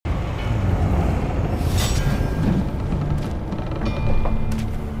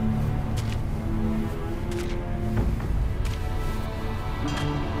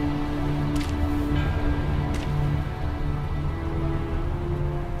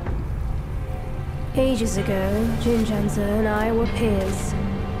Ages ago, Jinjanza and I were peers.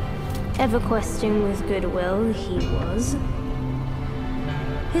 Ever questing with goodwill, he was.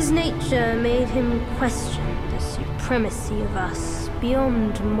 His nature made him question the supremacy of us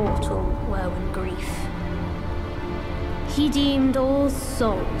beyond mortal woe and grief. He deemed all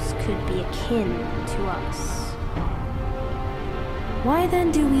souls could be akin to us. Why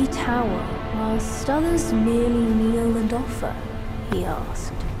then do we tower, whilst others merely kneel and offer? He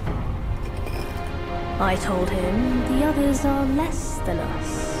asked. I told him the others are less than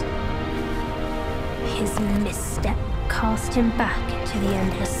us. His misstep cast him back into the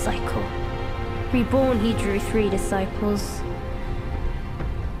endless cycle. Reborn, he drew 3 disciples.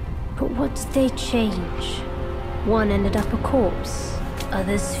 But what did they change? One ended up a corpse,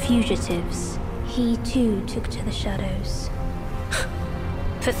 others fugitives. He too took to the shadows.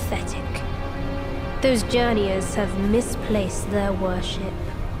 Pathetic. Those journeyers have misplaced their worship.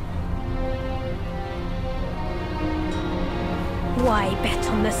 Why bet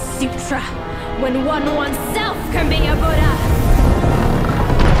on the sutra when one oneself can be a Buddha?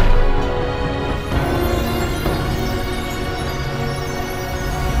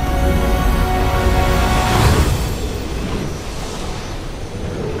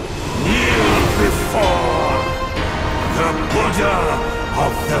 Kneel before the Buddha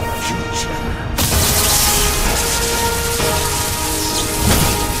of the future.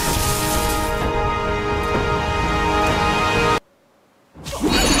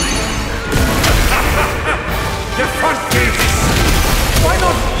 Why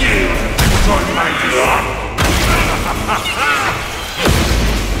not yield and join my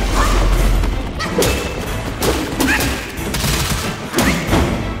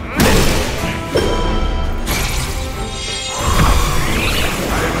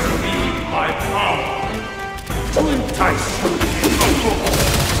I will need my power to entice you.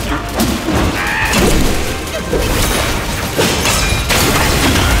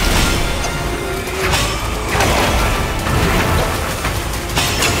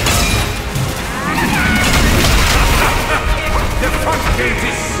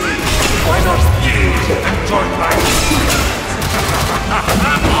 Why not yield and join my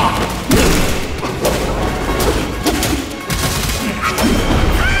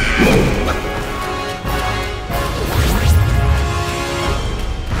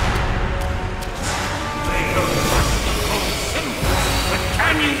but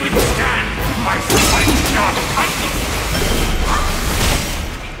can you withstand my spiky-hot fighting?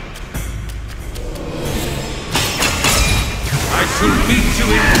 I shall meet you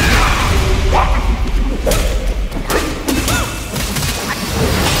in...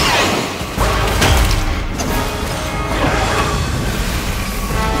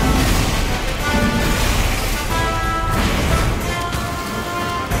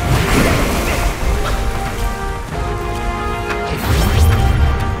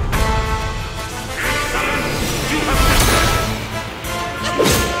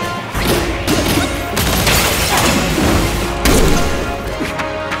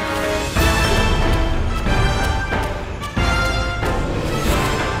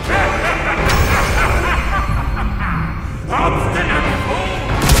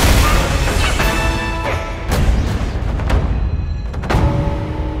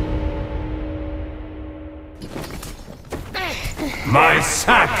 My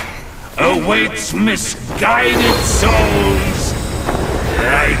sack awaits misguided souls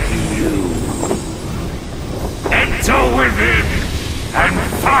like you. Enter within and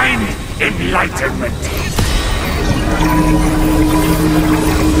find enlightenment.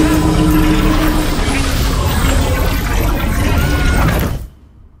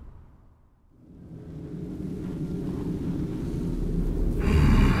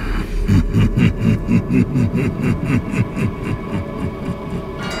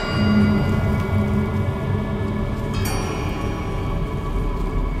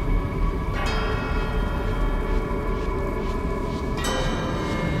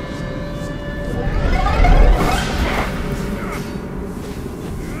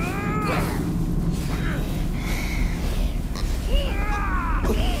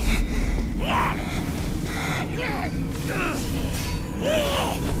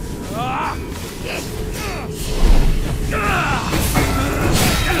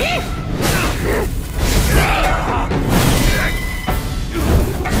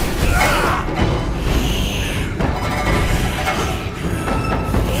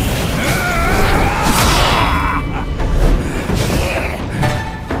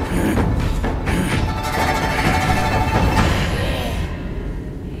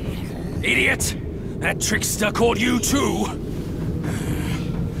 Idiot! That trickster caught you too!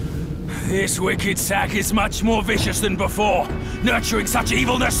 This wicked sack is much more vicious than before, nurturing such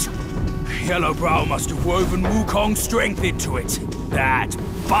evilness. Yellowbrow must have woven Wukong's strength into it. That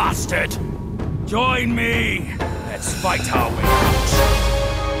bastard! Join me! Let's fight our way out.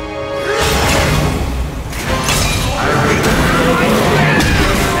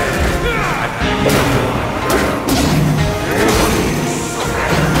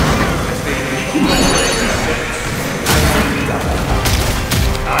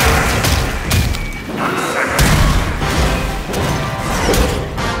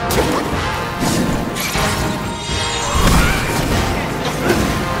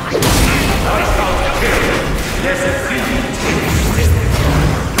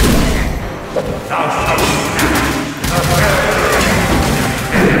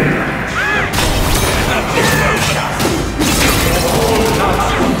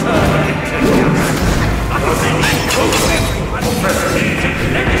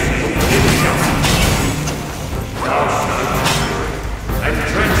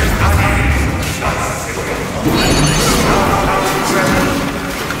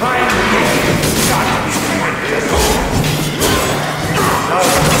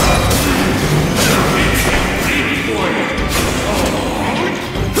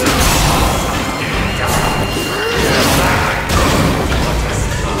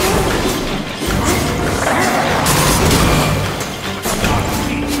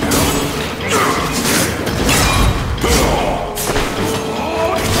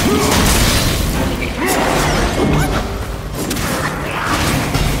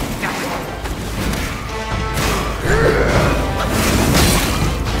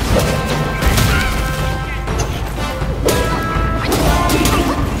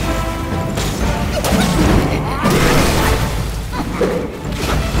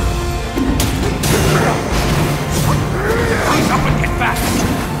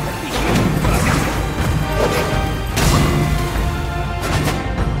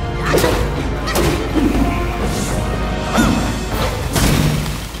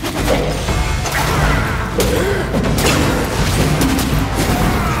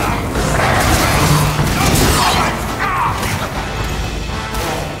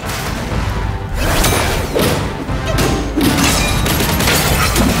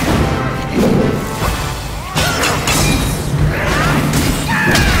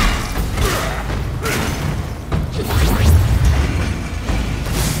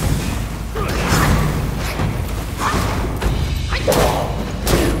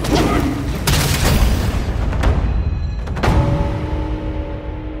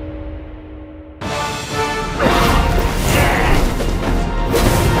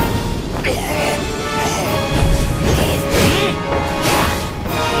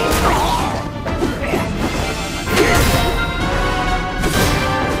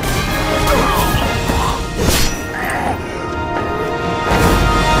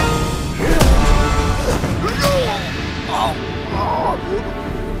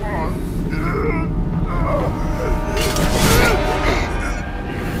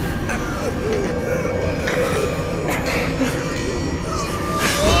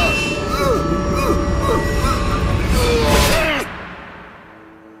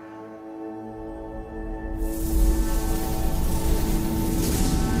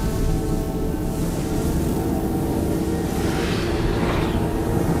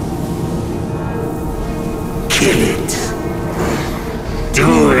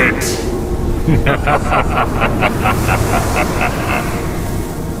 Do it!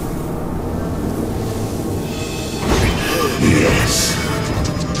 Yes,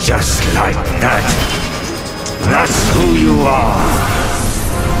 just like that. That's who you are.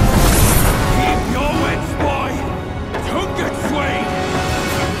 Keep your wits, boy! Don't get swayed!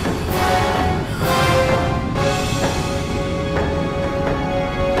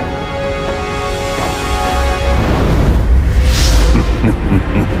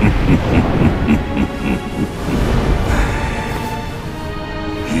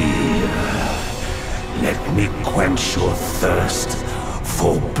 Here, let me quench your thirst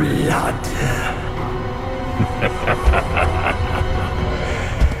for blood.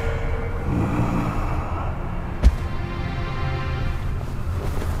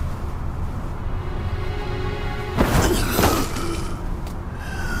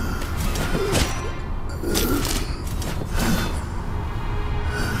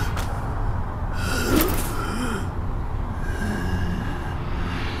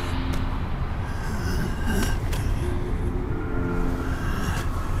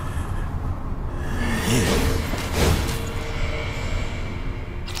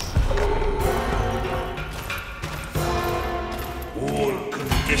 All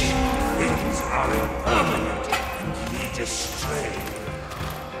conditions Humans are impermanent and lead astray.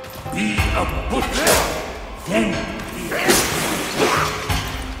 Be a butcher, then be a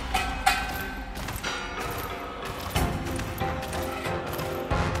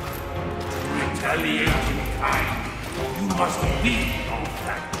retaliate in kind. You must be of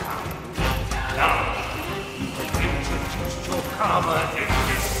that kind. Now, you have introduced your karma in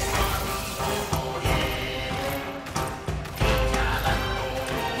this.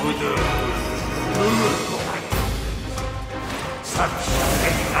 Such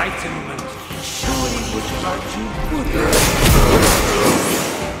enlightenment surely would grant you Buddha.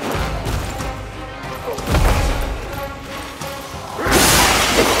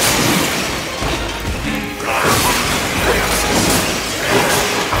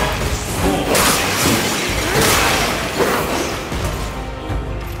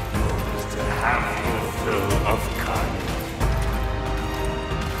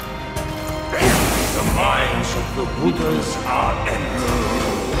 The Buddhas are endless.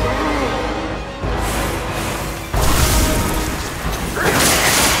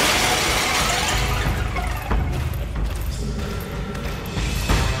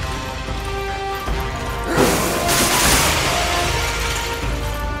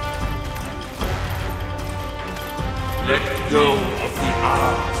 Let go of the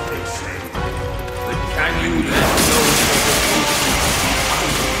arms, they say. But can you let go of the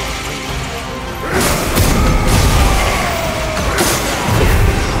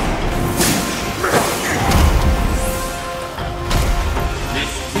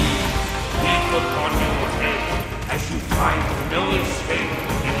no escape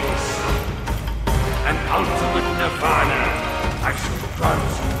in yourself. An ultimate nirvana I shall grant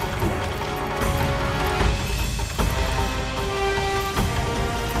you.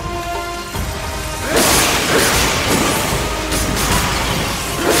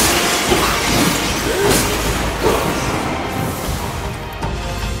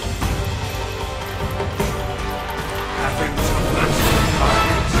 Having to let you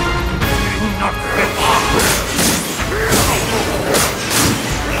find, do not get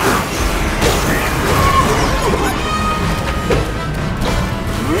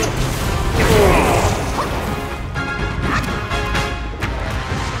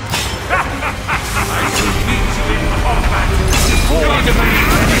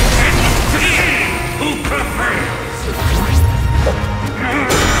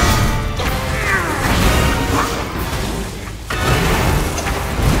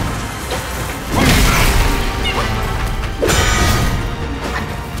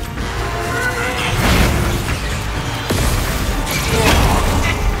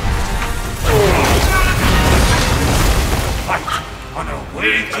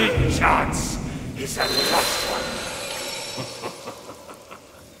wagered chance is a lost one.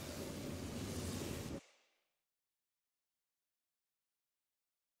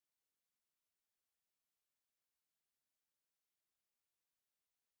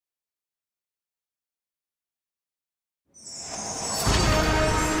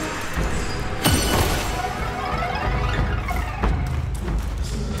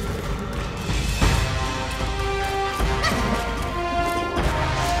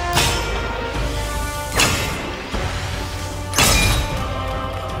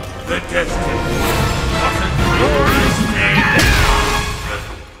 The destiny of a glorious name.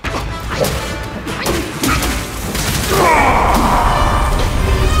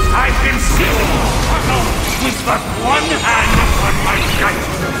 I've been seeking struggle with but one hand upon my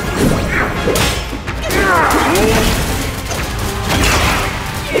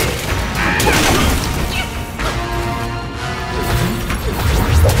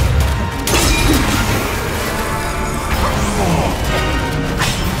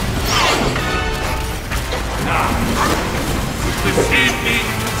Deceive me,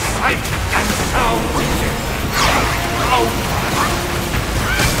 sight and sound.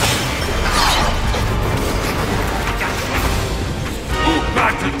 Who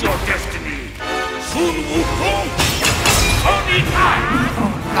granted your destiny? Sun Wukong? Only time!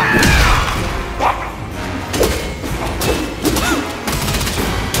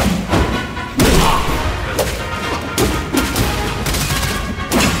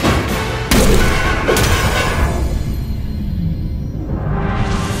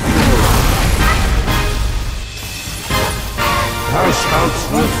 Thou shalt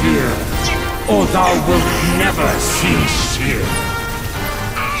revere, or thou wilt never cease here.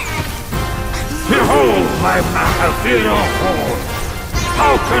 Behold my Macaque horn!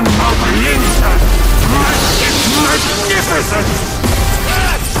 How can Mount Linsa match its magnificence?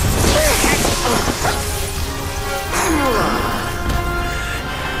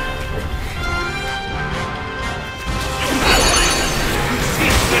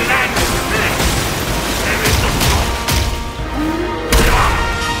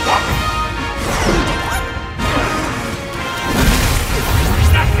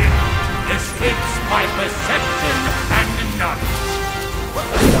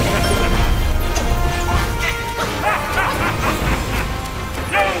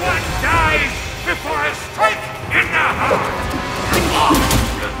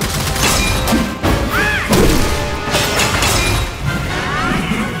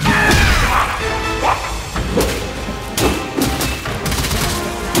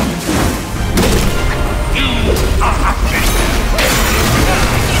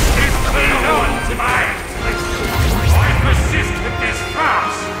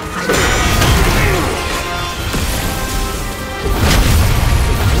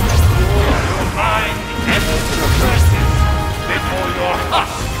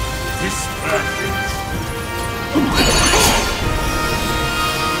 Dispersions.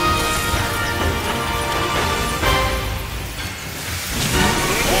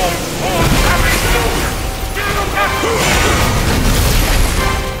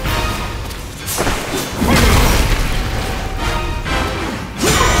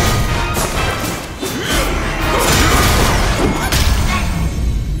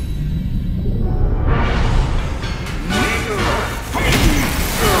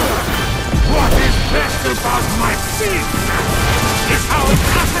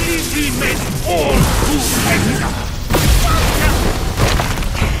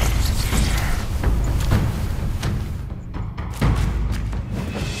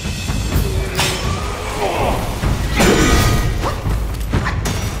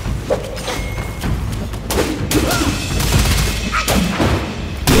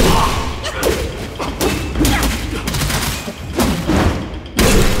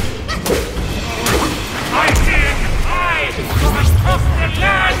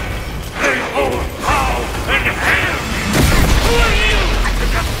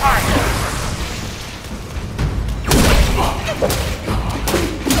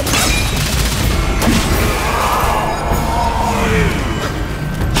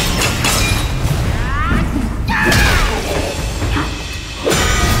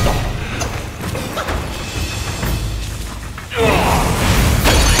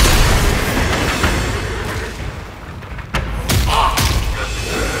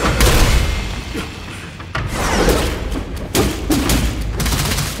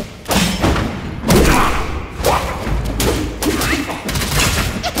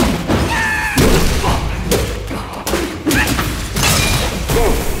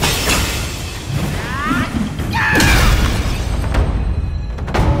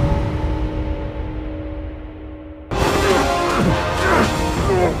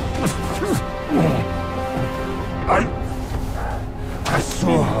 I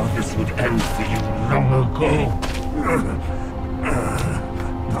saw how this would end for you long ago.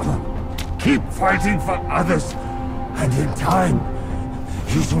 Keep fighting for others, and in time,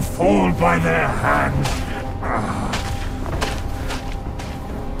 you shall fall by their hands.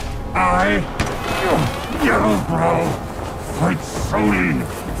 I, Yellowbrow, fight solely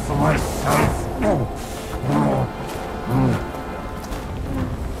for myself.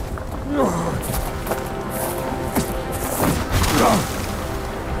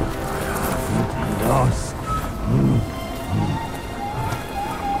 Lost.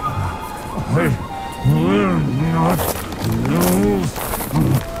 I will not lose.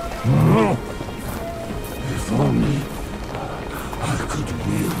 If only I could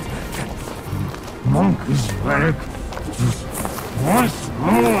wield that monkey's relic just once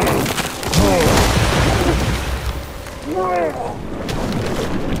more.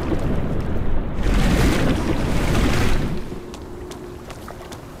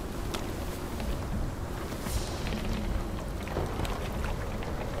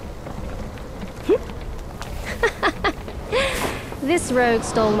 This rogue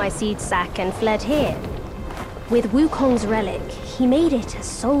stole my seed sack and fled here. With Wukong's relic, he made it a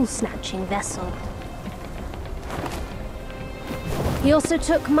soul-snatching vessel. He also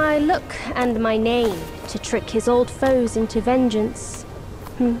took my look and my name to trick his old foes into vengeance.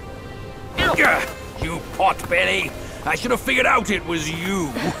 You potbelly! I should have figured out it was you.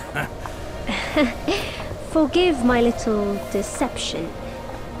 Forgive my little deception.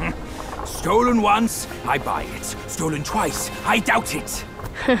 Stolen once, I buy it. Stolen twice, I doubt it.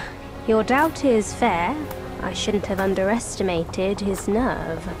 Your doubt is fair. I shouldn't have underestimated his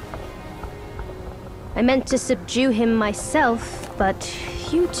nerve. I meant to subdue him myself, but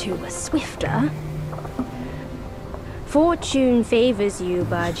you two were swifter. Fortune favors you,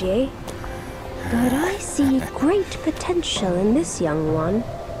 Bajie. But I see great potential in this young one.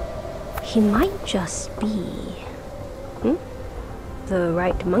 He might just be... the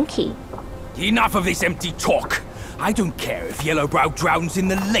right monkey. Enough of this empty talk. I don't care if Yellowbrow drowns in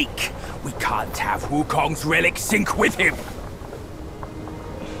the lake. We can't have Wukong's relic sink with him.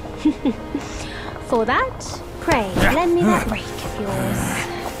 For that, pray, lend me that rake of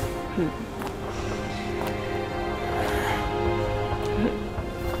yours.